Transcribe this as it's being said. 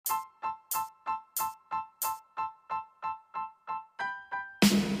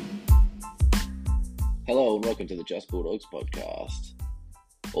Hello and welcome to the Just Bulldogs podcast.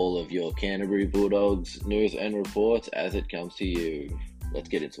 All of your Canterbury Bulldogs news and reports as it comes to you. Let's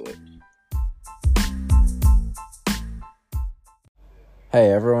get into it.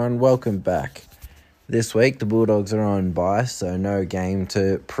 Hey everyone, welcome back. This week the Bulldogs are on bye, so no game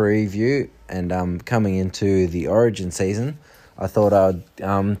to preview, and coming into the Origin season, I thought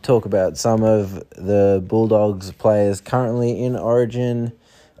I'd talk about some of the Bulldogs players currently in Origin,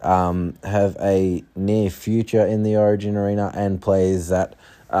 have a near future in the Origin arena, and players that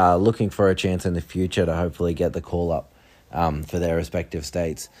are looking for a chance in the future to hopefully get the call up for their respective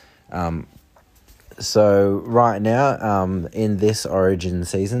states. So right now, in this Origin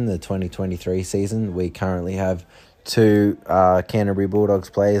season, the 2023 season, we currently have two Canterbury Bulldogs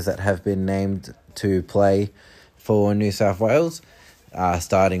players that have been named to play for New South Wales,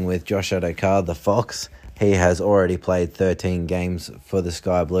 starting with Josh Adokar, the Fox. He has already played 13 games for the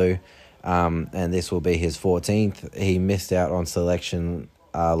Sky Blue, and this will be his 14th. He missed out on selection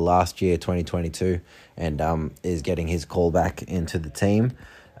last year, 2022, and is getting his call back into the team.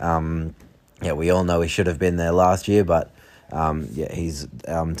 Yeah, we all know he should have been there last year, but he's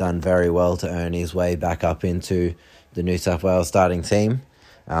done very well to earn his way back up into the New South Wales starting team.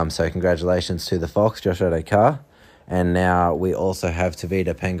 So congratulations to the Fox, Josh Adokar. And now we also have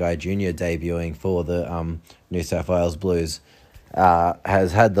Tavita Pengai Jr. debuting for the New South Wales Blues.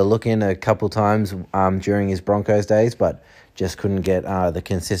 Has had the look in a couple times during his Broncos days, but just couldn't get the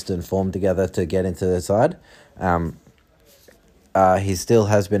consistent form together to get into the side. He still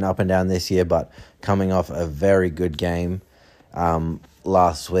has been up and down this year, but coming off a very good game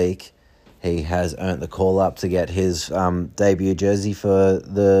last week, he has earned the call-up to get his debut jersey for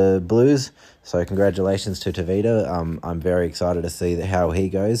the Blues. So congratulations to Tavita. I'm very excited to see how he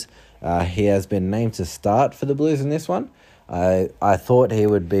goes. He has been named to start for the Blues in this one. I thought he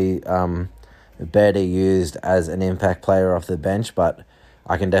would be better used as an impact player off the bench, but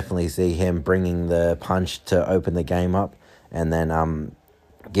I can definitely see him bringing the punch to open the game up, and then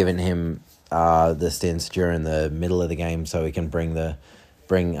giving him the stints during the middle of the game so he can bring the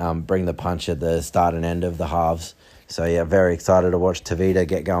punch at the start and end of the halves. So yeah, very excited to watch Tavita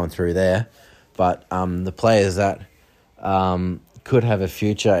get going through there. But the players that could have a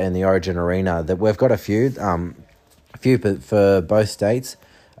future in the Origin arena, that we've got a few for both states.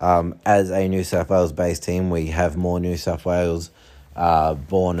 As a New South Wales based team, we have more New South Wales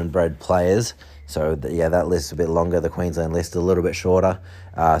born and bred players. So, that list is a bit longer. The Queensland list a little bit shorter.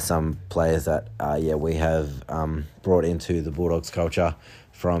 Some players that, we have brought into the Bulldogs culture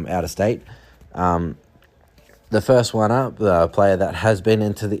from out of state. The first one up, the player that has been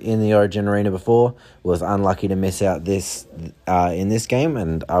in the Origin arena before, was unlucky to miss out in this game,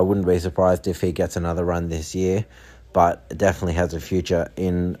 and I wouldn't be surprised if he gets another run this year, but definitely has a future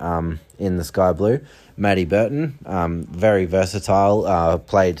in the Sky Blue. Matty Burton, very versatile,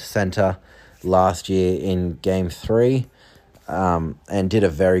 played centre last year in Game 3, and did a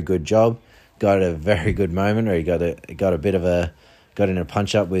very good job. Got a very good moment, or he got in a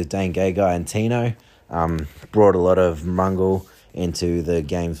punch up with Dane Gagai and Tino. Brought a lot of mungle into the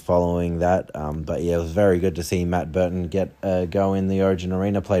games following that. But yeah, it was very good to see Matt Burton get a go in the Origin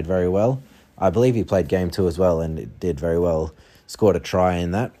arena. Played very well. I believe he played Game 2 as well, and it did very well. Scored a try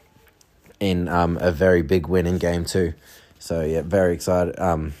in that, in a very big win in Game 2. So yeah, very excited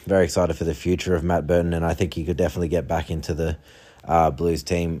for the future of Matt Burton, and I think he could definitely get back into the Blues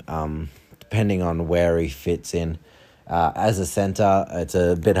team, depending on where he fits in. As a centre, it's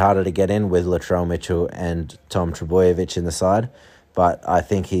a bit harder to get in with Latrell Mitchell and Tom Trebojevic in the side, but I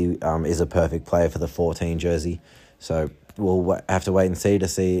think he is a perfect player for the 14 jersey. So we'll have to wait and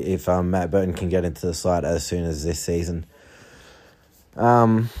see if Matt Burton can get into the side as soon as this season.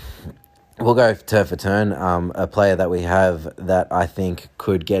 We'll go turn for turn. A player that we have that I think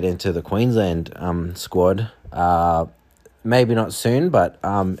could get into the Queensland squad, maybe not soon, but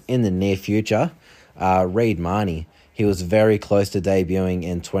in the near future, Reid Marnie. He was very close to debuting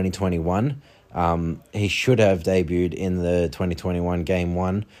in 2021. He should have debuted in the 2021 Game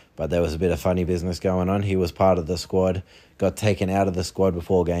 1, but there was a bit of funny business going on. He was part of the squad, got taken out of the squad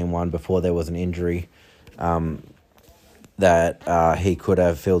before Game 1, before there was an injury that he could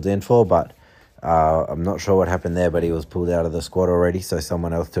have filled in for, but I'm not sure what happened there, but he was pulled out of the squad already, so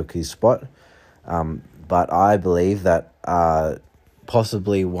someone else took his spot. But I believe that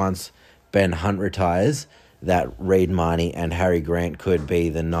possibly once Ben Hunt retires, that Reid Marnie and Harry Grant could be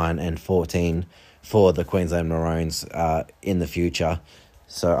the 9 and 14 for the Queensland Maroons in the future.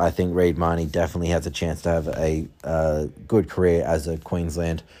 So I think Reid Marnie definitely has a chance to have a good career as a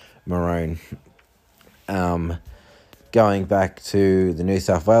Queensland Maroon. Going back to the New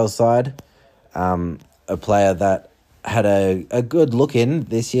South Wales side, a player that had a good look in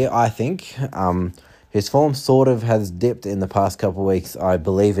this year, I think. His form sort of has dipped in the past couple of weeks. I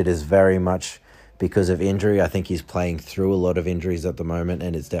believe it is very much because of injury. I think he's playing through a lot of injuries at the moment,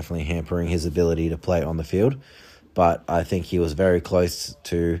 and it's definitely hampering his ability to play on the field. But I think he was very close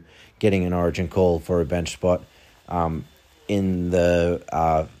to getting an Origin call for a bench spot in the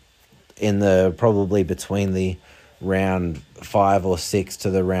probably between the round 5 or 6 to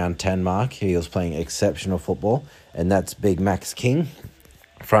the round 10 mark. He was playing exceptional football, and that's Big Max King,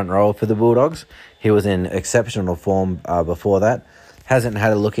 front rower for the Bulldogs. He was in exceptional form before that. Hasn't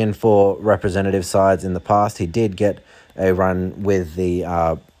had a look in for representative sides in the past. He did get a run with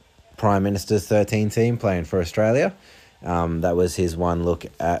the Prime Minister's 13 team playing for Australia. That was his one look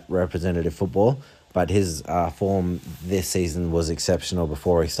at representative football. But his form this season was exceptional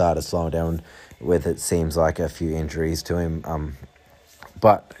before he started slowing down with, it seems like, a few injuries to him.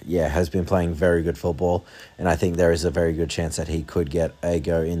 But, yeah, has been playing very good football. And I think there is a very good chance that he could get a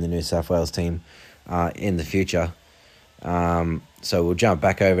go in the New South Wales team in the future. So we'll jump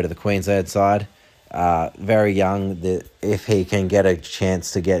back over to the Queensland side. Very young. If he can get a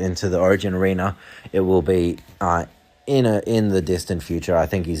chance to get into the Origin arena, it will be in the distant future. I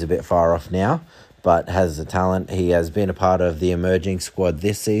think he's a bit far off now, but has the talent. He has been a part of the emerging squad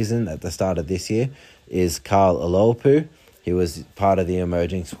this season. At the start of this year is Carl Alopu. He was part of the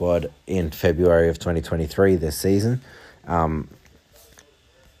emerging squad in February of 2023 this season.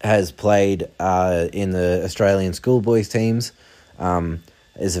 Has played in the Australian schoolboys teams.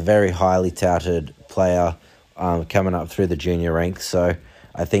 Is a very highly touted player coming up through the junior ranks. So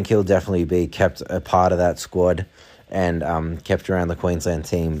I think he'll definitely be kept a part of that squad and kept around the Queensland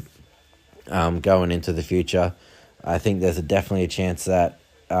team going into the future. I think there's definitely a chance that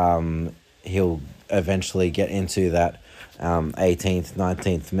he'll eventually get into that 18th,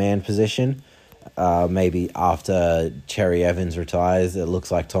 19th man position. Maybe after Cherry Evans retires, it looks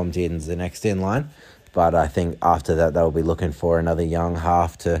like Tom Dearden's the next in line. But I think after that, they'll be looking for another young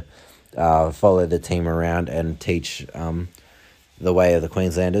half to follow the team around and teach the way of the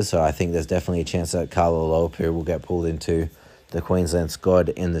Queenslanders. So I think there's definitely a chance that Carlo Alopu will get pulled into the Queensland squad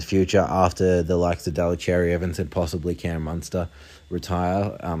in the future after the likes of Dalla Cherry Evans and possibly Cam Munster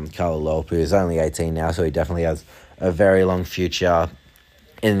retire. Carlo Alopu is only 18 now, so he definitely has a very long future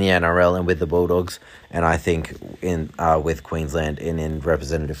in the NRL and with the Bulldogs, and I think with Queensland and in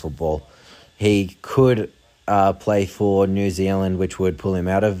representative football. He could play for New Zealand, which would pull him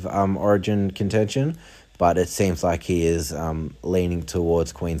out of Origin contention, but it seems like he is leaning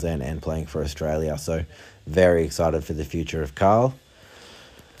towards Queensland and playing for Australia. So very excited for the future of Carl.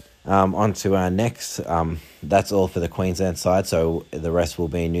 On to our next. That's all for the Queensland side, so the rest will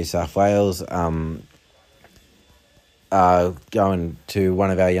be New South Wales. Going to one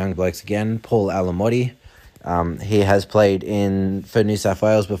of our young blokes again, Paul Alamotti. He has played for New South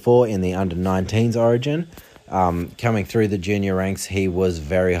Wales before in the under-19s Origin. Coming through the junior ranks, he was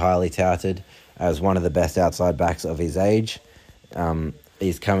very highly touted as one of the best outside backs of his age.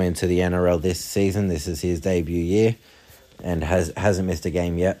 He's come into the NRL this season. This is his debut year and hasn't missed a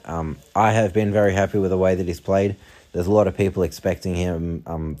game yet. I have been very happy with the way that he's played. There's a lot of people expecting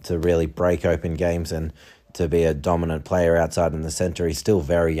him to really break open games and to be a dominant player outside in the centre. He's still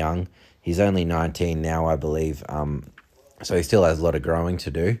very young. He's only 19 now, I believe. So he still has a lot of growing to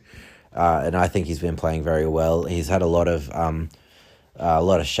do. And I think he's been playing very well. He's had a lot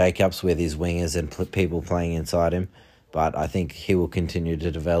of shake-ups with his wingers and people playing inside him. But I think he will continue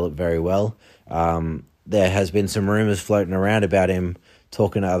to develop very well. There has been some rumours floating around about him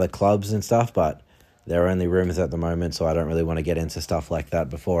talking to other clubs and stuff, but they're only rumours at the moment, so I don't really want to get into stuff like that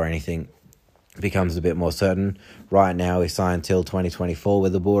before anything becomes a bit more certain. Right now, he's signed till 2024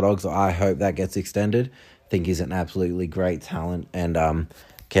 with the Bulldogs. I hope that gets extended. I think he's an absolutely great talent and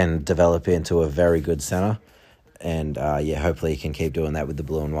can develop into a very good centre. And hopefully he can keep doing that with the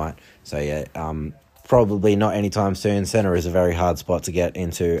blue and white. So probably not anytime soon. Centre is a very hard spot to get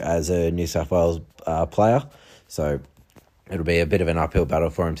into as a New South Wales player. So it'll be a bit of an uphill battle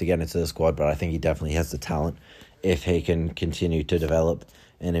for him to get into the squad, but I think he definitely has the talent if he can continue to develop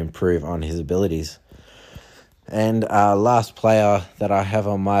and improve on his abilities. And last player that I have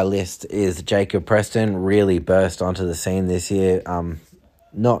on my list is Jacob Preston. Really burst onto the scene this year.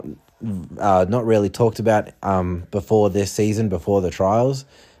 Not really talked about before this season, before the trials.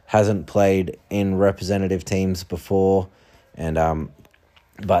 Hasn't played in representative teams before, and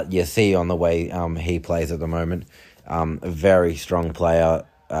but you see on the way he plays at the moment, a very strong player,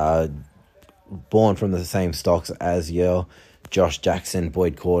 born from the same stocks as your Josh Jackson,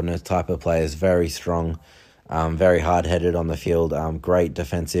 Boyd Cordner type of players. Very strong, very hard-headed on the field, great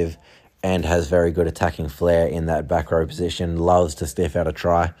defensive and has very good attacking flair in that back row position, loves to sniff out a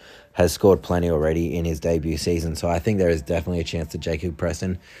try, has scored plenty already in his debut season. So I think there is definitely a chance that Jacob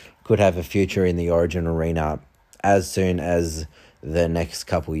Preston could have a future in the Origin arena as soon as the next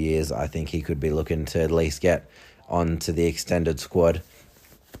couple years. I think he could be looking to at least get onto the extended squad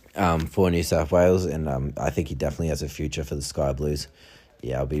for New South Wales, and I think he definitely has a future for the Sky Blues.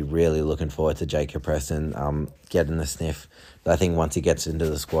 Yeah, I'll be really looking forward to Jacob Preston getting the sniff. But I think once he gets into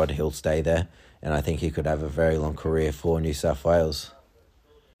the squad, he'll stay there, and I think he could have a very long career for New South Wales.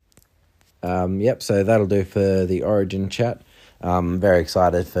 Yep, so that'll do for the Origin chat. Very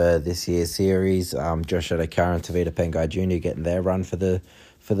excited for this year's series. Josh Adokar and Tavita Pengai Jr. getting their run for the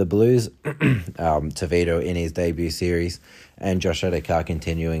Blues. Tavita in his debut series, and Josh Adokar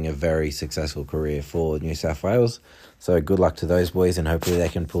continuing a very successful career for New South Wales. So good luck to those boys, and hopefully they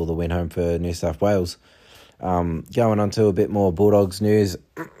can pull the win home for New South Wales. Going on to a bit more Bulldogs news.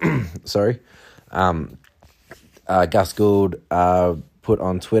 Sorry. Gus Gould put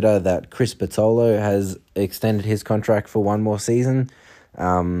on Twitter that Chris Patolo has extended his contract for one more season.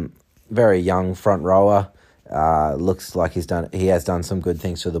 Very young front rower. Looks like he has done some good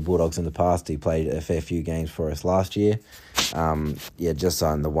things for the Bulldogs in the past. He played a fair few games for us last year. Just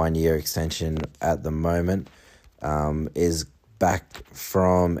signed the 1 year extension at the moment. Is back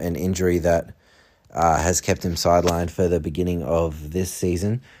from an injury that has kept him sidelined for the beginning of this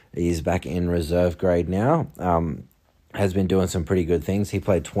season. He's back in reserve grade now. Has been doing some pretty good things. He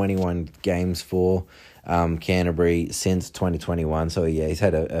played 21 games for Canterbury since 2021. So yeah, he's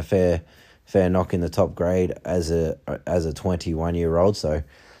had a fair knock in the top grade as a 21-year-old. So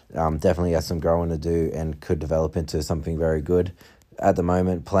definitely has some growing to do and could develop into something very good. At the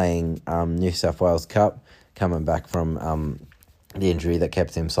moment, playing New South Wales Cup, coming back from the injury that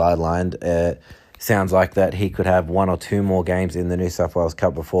kept him sidelined. Sounds like that he could have one or two more games in the New South Wales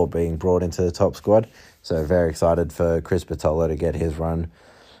Cup before being brought into the top squad. So very excited for Chris Patolo to get his run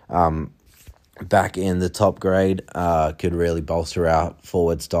back in the top grade. Could really bolster our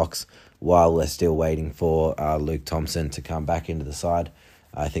forward stocks while we're still waiting for Luke Thompson to come back into the side.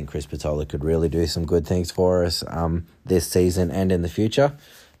 I think Chris Patolo could really do some good things for us this season and in the future.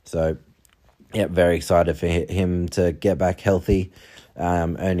 So, yeah, very excited for him to get back healthy,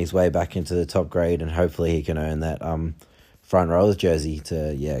 earn his way back into the top grade, and hopefully he can earn that front rowers jersey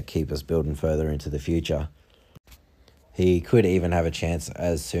to keep us building further into the future. He could even have a chance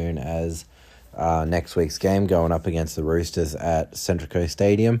as soon as next week's game going up against the Roosters at Central Coast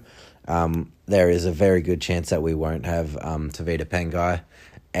Stadium. There is a very good chance that we won't have Tavita Pengai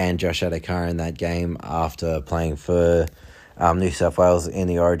and Josh Adokar in that game after playing for New South Wales in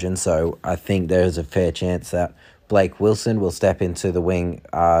the Origin. So I think there's a fair chance that Blake Wilson will step into the wing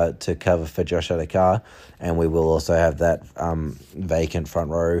to cover for Josh Adokar, and we will also have that vacant front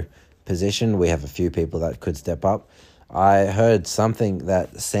row position. We have a few people that could step up. I heard something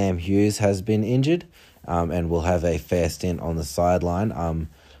that Sam Hughes has been injured and will have a fair stint on the sideline.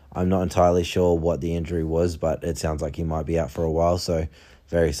 I'm not entirely sure what the injury was, but it sounds like he might be out for a while, so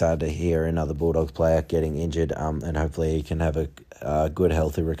very sad to hear another Bulldogs player getting injured, and hopefully he can have a good,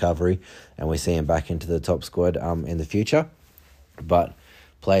 healthy recovery, and we see him back into the top squad in the future. But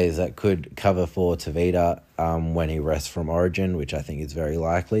players that could cover for Tavita when he rests from Origin, which I think is very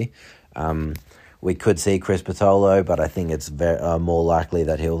likely. We could see Chris Patolo, but I think it's more likely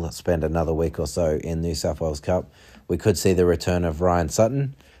that he'll spend another week or so in New South Wales Cup. We could see the return of Ryan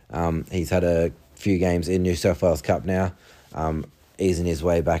Sutton. He's had a few games in New South Wales Cup now. Easing his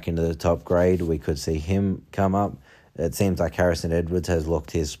way back into the top grade. We could see him come up. It seems like Harrison Edwards has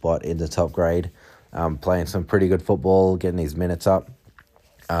locked his spot in the top grade, playing some pretty good football, getting his minutes up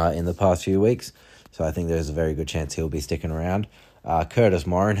in the past few weeks. So I think there's a very good chance he'll be sticking around. Curtis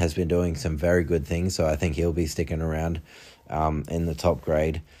Morin has been doing some very good things, so I think he'll be sticking around in the top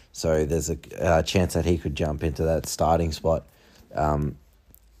grade. So there's a chance that he could jump into that starting spot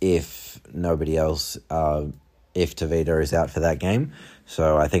if nobody else, if Tavita is out for that game.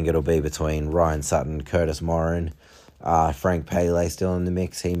 So I think it'll be between Ryan Sutton, Curtis Morin, Frank Pele still in the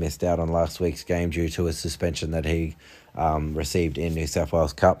mix. He missed out on last week's game due to a suspension that he received in New South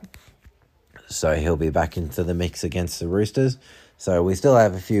Wales Cup. So he'll be back into the mix against the Roosters. So we still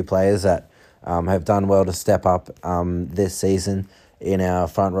have a few players that have done well to step up this season in our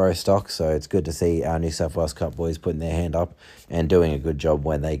front row stock. So it's good to see our New South Wales Cup boys putting their hand up and doing a good job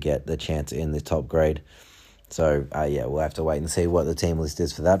when they get the chance in the top grade. So, we'll have to wait and see what the team list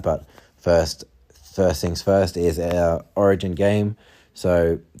is for that. But first things first is our Origin game.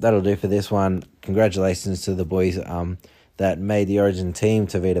 So that'll do for this one. Congratulations to the boys that made the Origin team,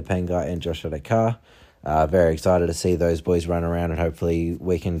 Tavita Pengai and Josh Adokar. Very excited to see those boys run around, and hopefully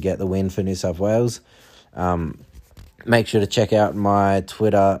we can get the win for New South Wales. Make sure to check out my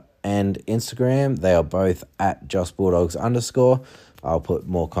Twitter and Instagram. They are both at JossBulldogs_. I'll put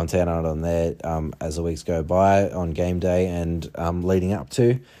more content out on there as the weeks go by on game day and leading up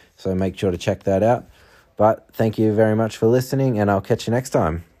to. So make sure to check that out. But thank you very much for listening, and I'll catch you next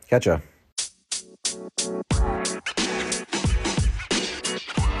time. Catch ya.